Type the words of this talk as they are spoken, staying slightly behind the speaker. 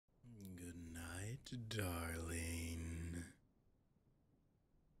darling.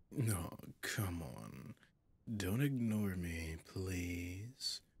 No, come on. Don't ignore me,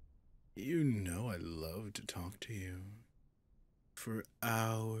 please. You know I love to talk to you. For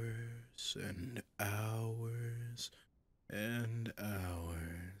hours and hours and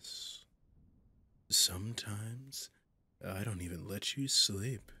hours. Sometimes I don't even let you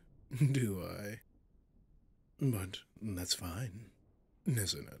sleep, do I? But that's fine,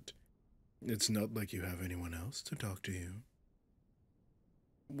 isn't it? It's not like you have anyone else to talk to you.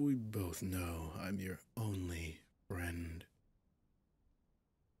 We both know I'm your only friend.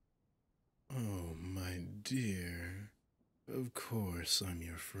 Oh, my dear. Of course I'm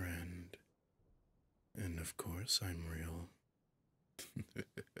your friend. And of course I'm real.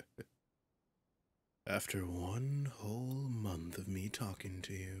 After one whole month of me talking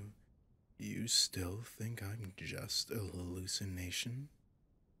to you, you still think I'm just a hallucination?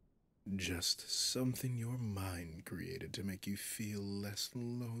 Just something your mind created to make you feel less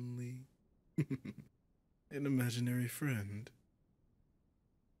lonely? An imaginary friend?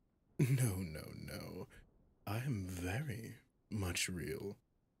 No, no, no. I am very much real.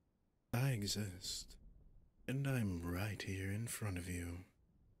 I exist, and I'm right here in front of you.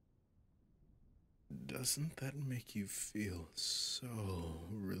 Doesn't that make you feel so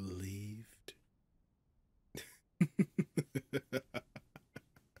relieved?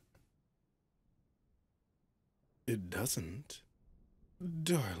 It doesn't.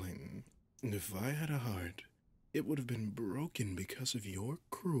 Darling, if I had a heart, it would have been broken because of your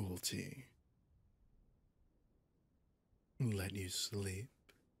cruelty. Let you sleep?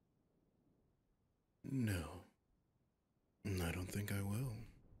 No, I don't think I will.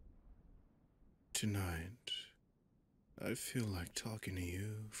 Tonight, I feel like talking to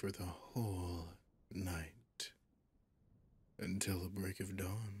you for the whole night. Until the break of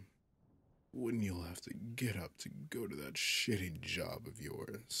dawn, when you'll have to get up to go to that shitty job of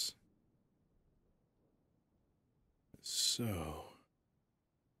yours. So,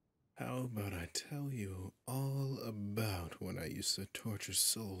 how about I tell you all about when I used to torture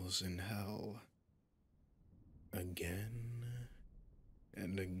souls in hell? Again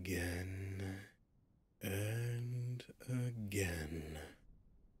and again and again.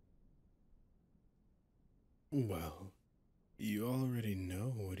 Well, you already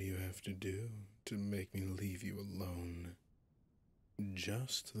know what you have to do to make me leave you alone.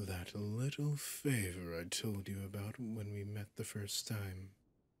 Just that little favor I told you about when we met the first time.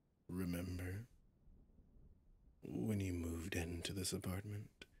 Remember? When you moved into this apartment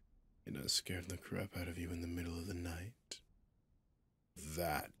and I scared the crap out of you in the middle of the night?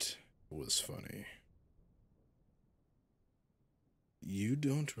 That was funny. You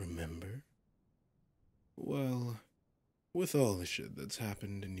don't remember? Well, with all the shit that's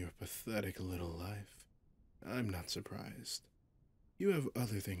happened in your pathetic little life, I'm not surprised. You have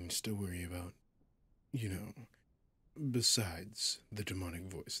other things to worry about. You know, besides the demonic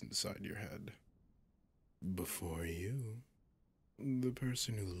voice inside your head. Before you, the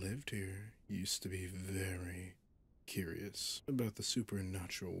person who lived here used to be very curious about the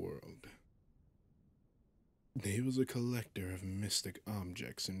supernatural world. He was a collector of mystic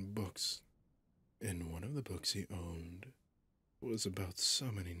objects and books, and one of the books he owned was about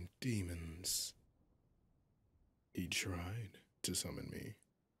summoning demons. He tried to summon me,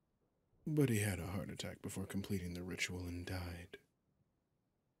 but he had a heart attack before completing the ritual and died.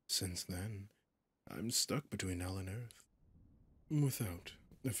 Since then, I'm stuck between hell and earth, without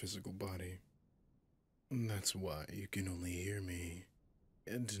a physical body. That's why you can only hear me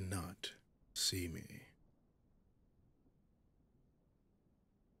and not see me.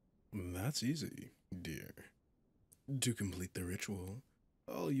 That's easy, dear. To complete the ritual,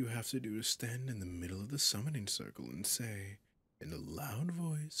 all you have to do is stand in the middle of the summoning circle and say, in a loud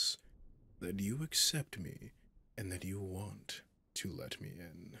voice, that you accept me and that you want to let me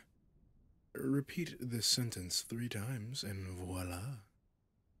in. Repeat this sentence 3 times, and voila.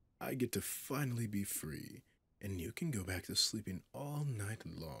 I get to finally be free, and you can go back to sleeping all night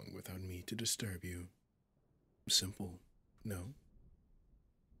long without me to disturb you. Simple, no?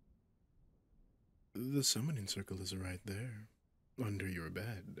 The summoning circle is right there, under your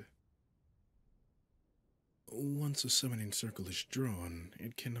bed. Once a summoning circle is drawn,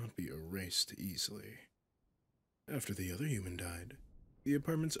 it cannot be erased easily. After the other human died, the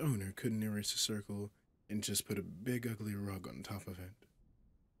apartment's owner couldn't erase the circle and just put a big ugly rug on top of it.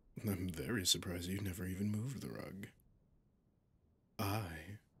 I'm very surprised you never even moved the rug.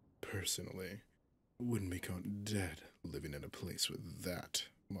 I, personally, wouldn't be caught dead living in a place with that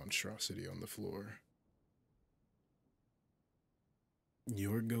monstrosity on the floor.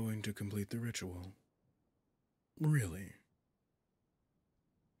 You're going to complete the ritual. Really?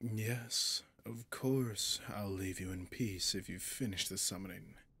 Yes, of course I'll leave you in peace if you finish the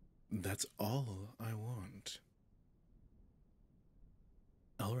summoning. That's all I want.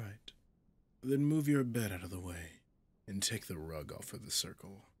 Alright, then move your bed out of the way and take the rug off of the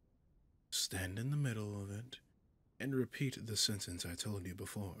circle. Stand in the middle of it and repeat the sentence I told you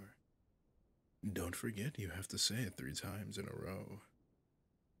before. Don't forget you have to say it 3 times in a row.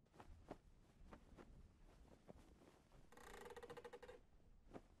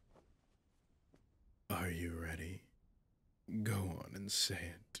 Are you ready? Go on and say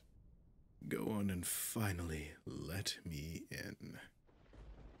it. Go on and finally let me in.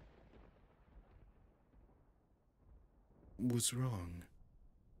 What's wrong?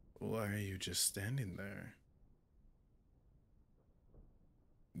 Why are you just standing there?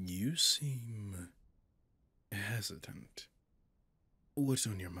 You seem hesitant. What's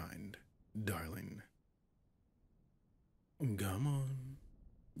on your mind, darling? Come on.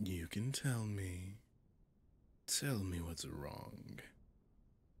 You can tell me. Tell me what's wrong.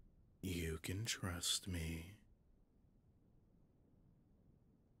 You can trust me.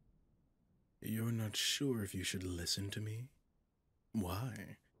 You're not sure if you should listen to me?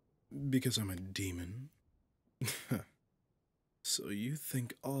 Why? Because I'm a demon? So you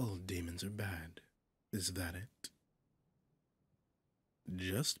think all demons are bad? Is that it?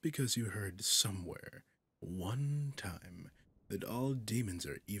 Just because you heard somewhere, one time, that all demons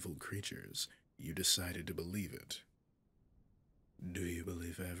are evil creatures, you decided to believe it. Do you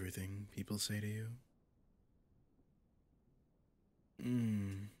believe everything people say to you?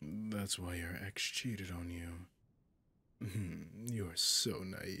 That's why your ex cheated on you. You're so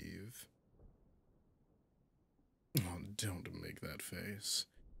naive. Oh, don't make that face.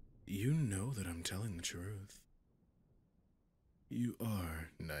 You know that I'm telling the truth. You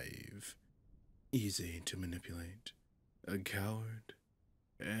are naive, easy to manipulate, a coward,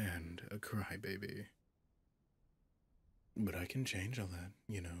 and a crybaby. But I can change all that,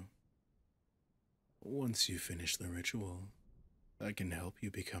 you know. Once you finish the ritual, I can help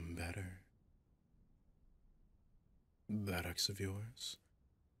you become better. That ex of yours,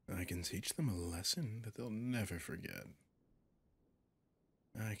 I can teach them a lesson that they'll never forget.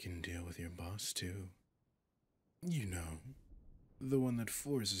 I can deal with your boss too. You know, the one that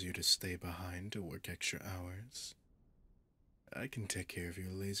forces you to stay behind to work extra hours. I can take care of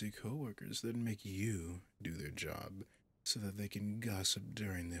your lazy coworkers that make you do their job so that they can gossip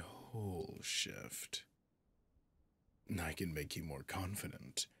during the whole shift. I can make you more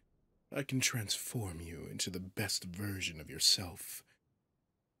confident. I can transform you into the best version of yourself.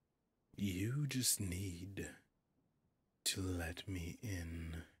 You just need to let me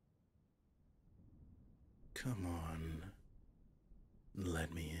in. Come on,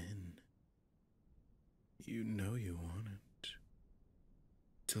 let me in. You know you want it.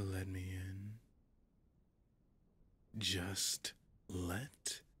 To let me in. Just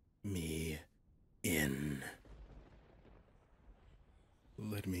let me in.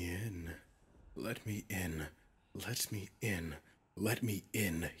 Let me in. Let me in. Let me in. Let me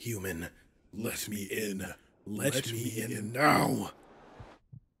in, human. Let me in. Let me in now.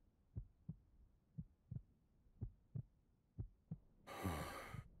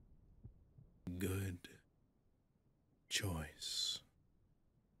 Good choice.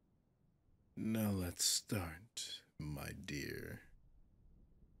 Now let's start, my dear.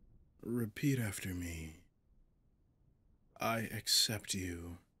 Repeat after me. I accept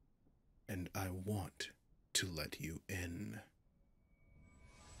you, and I want to let you in.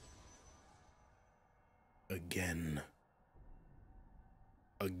 Again.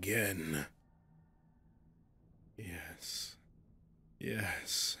 Again. Yes.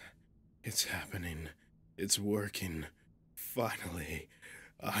 Yes. It's happening. It's working. Finally,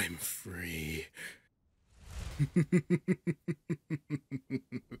 I'm free.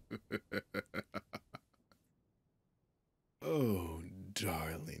 Oh,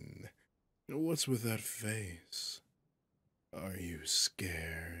 darling. What's with that face? Are you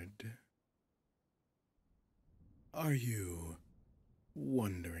scared? Are you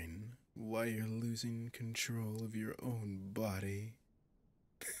wondering why you're losing control of your own body?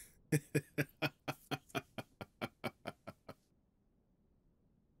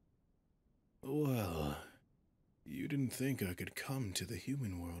 Well, you didn't think I could come to the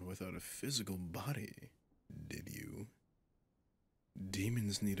human world without a physical body, did you?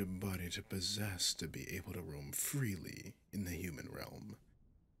 Demons need a body to possess to be able to roam freely in the human realm.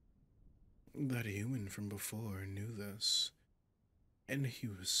 That human from before knew this, and he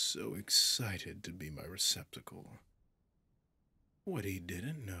was so excited to be my receptacle. What he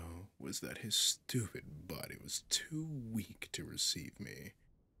didn't know was that his stupid body was too weak to receive me.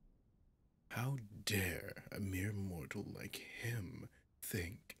 How dare a mere mortal like him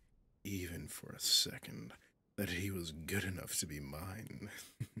think, even for a second, that he was good enough to be mine?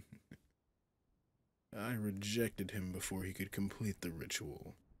 I rejected him before he could complete the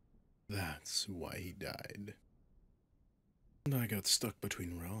ritual. That's why he died. I got stuck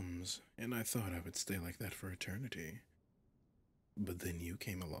between realms, and I thought I would stay like that for eternity. But then you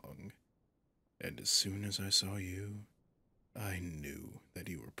came along, and as soon as I saw you, I knew that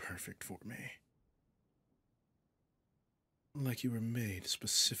you were perfect for me. Like you were made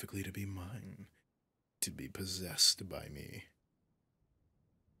specifically to be mine, to be possessed by me.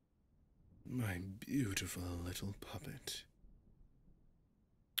 My beautiful little puppet.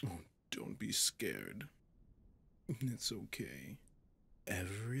 Oh, don't be scared. It's okay.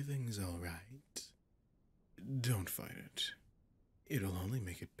 Everything's alright. Don't fight it. It'll only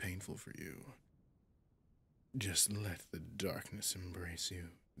make it painful for you. Just let the darkness embrace you,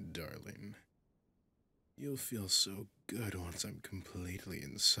 darling. You'll feel so good once I'm completely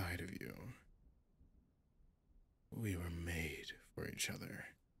inside of you. We were made for each other.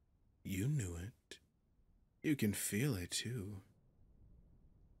 You knew it. You can feel it too.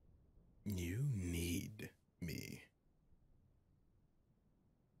 You need me.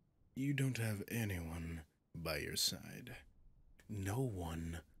 You don't have anyone by your side. No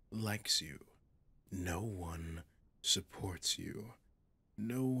one likes you. No one supports you.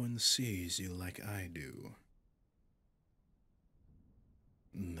 No one sees you like I do.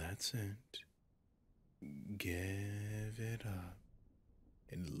 That's it. Give it up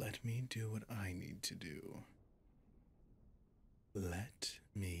and let me do what I need to do. Let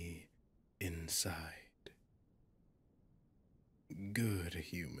me inside. Good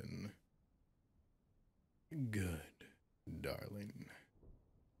human. Good, darling.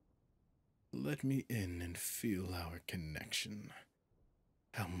 Let me in and feel our connection.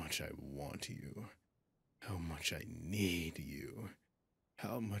 How much I want you. How much I need you.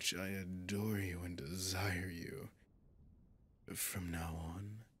 How much I adore you and desire you. From now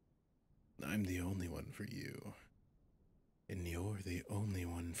on, I'm the only one for you. And you're the only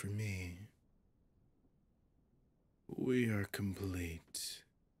one for me. We are complete,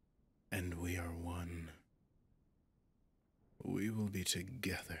 and we are one. We will be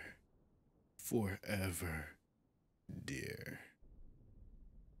together forever, dear.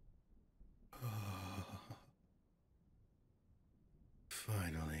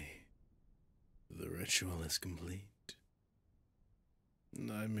 Finally, the ritual is complete.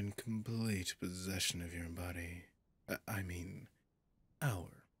 I'm in complete possession of your body. I mean,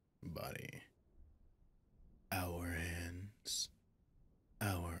 our body. Our hands,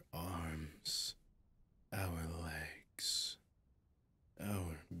 our arms, our legs,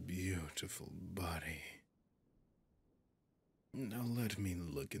 our beautiful body. Now let me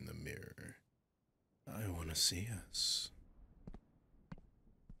look in the mirror. I want to see us.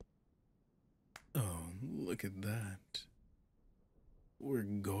 Oh, look at that. We're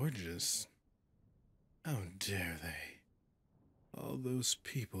gorgeous. How dare they? All those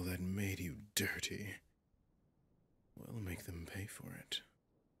people that made you dirty. We'll make them pay for it,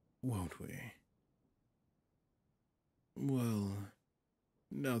 won't we? Well,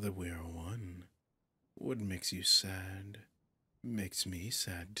 now that we are one, what makes you sad makes me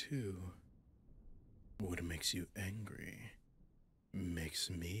sad too. What makes you angry makes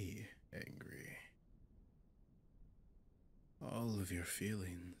me angry. All of your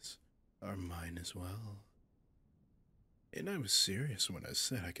feelings are mine as well. And I was serious when I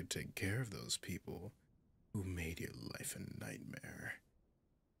said I could take care of those people who made your life a nightmare.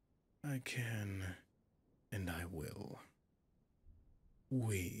 I can, and I will.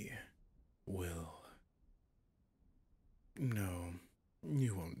 We will. No,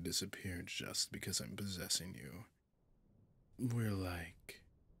 you won't disappear just because I'm possessing you. We're like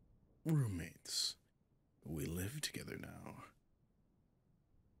roommates. We live together now.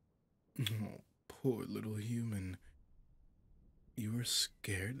 Oh, poor little human. You were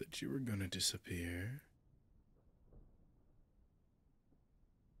scared that you were gonna disappear?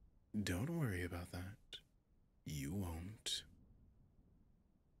 Don't worry about that. You won't.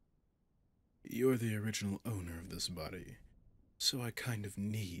 You're the original owner of this body, so I kind of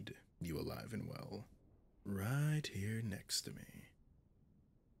need you alive and well, right here next to me.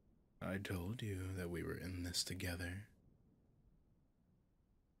 I told you that we were in this together.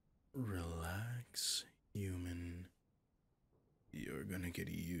 Relax, human. You're gonna get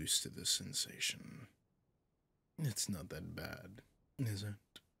used to this sensation. It's not that bad, is it?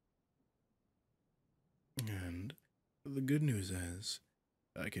 And The good news is,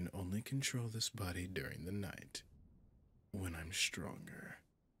 I can only control this body during the night, when I'm stronger.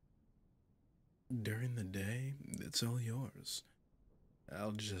 During the day, it's all yours.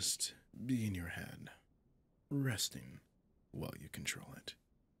 I'll just be in your head, resting while you control it.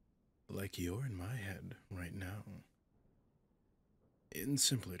 Like you're in my head right now. In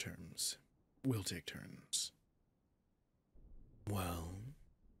simpler terms, we'll take turns. Well,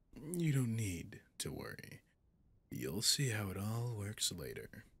 you don't need to worry. You'll see how it all works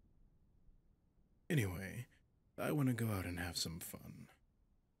later. Anyway, I want to go out and have some fun.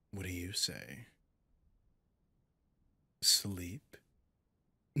 What do you say? Sleep?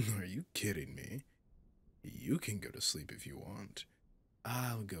 Are you kidding me? You can go to sleep if you want.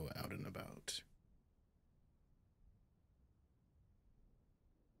 I'll go out and about.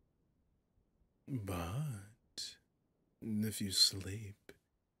 But if you sleep,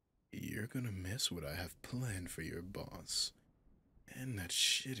 you're gonna miss what I have planned for your boss and that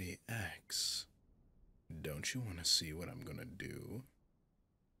shitty ex. Don't you want to see what I'm gonna do?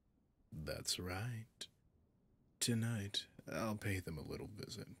 That's right. Tonight, I'll pay them a little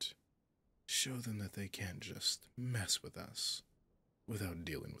visit. Show them that they can't just mess with us without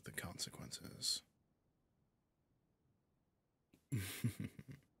dealing with the consequences.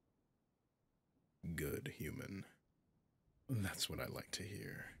 Good, human. That's what I like to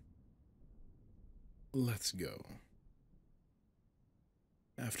hear. Let's go.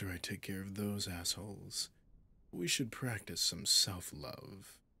 After I take care of those assholes, we should practice some self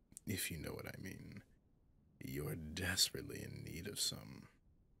love, if you know what I mean. You're desperately in need of some.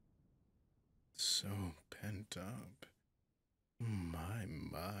 So pent up. My,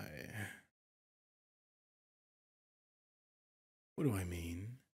 my. What do I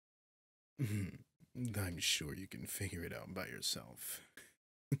mean? I'm sure you can figure it out by yourself.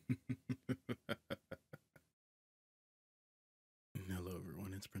 Hello,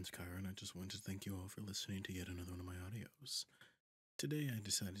 everyone. It's Prince Kairo, and I just wanted to thank you all for listening to yet another one of my audios. Today, I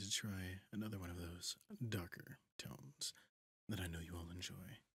decided to try another one of those darker tones that I know you all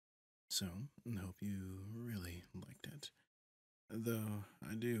enjoy. So, I hope you really liked it. Though,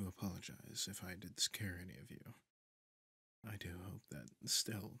 I do apologize if I did scare any of you. I do hope that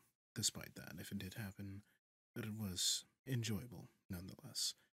still, despite that, if it did happen, that it was enjoyable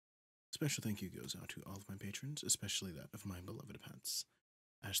nonetheless. Special thank you goes out to all of my patrons, especially that of my beloved pets.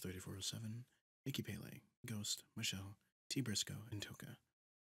 Ash3407, Nikki Pele, Ghost, Michelle, T. Briscoe, and Toka.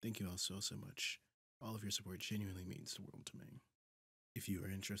 Thank you all so much. All of your support genuinely means the world to me. If you are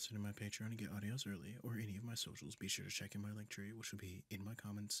interested in my Patreon and get audios early, or any of my socials, be sure to check in my link tree, which will be in my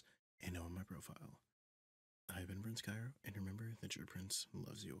comments and on my profile. I've been Prince Kairo, and remember that your prince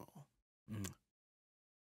loves you all. Mwah.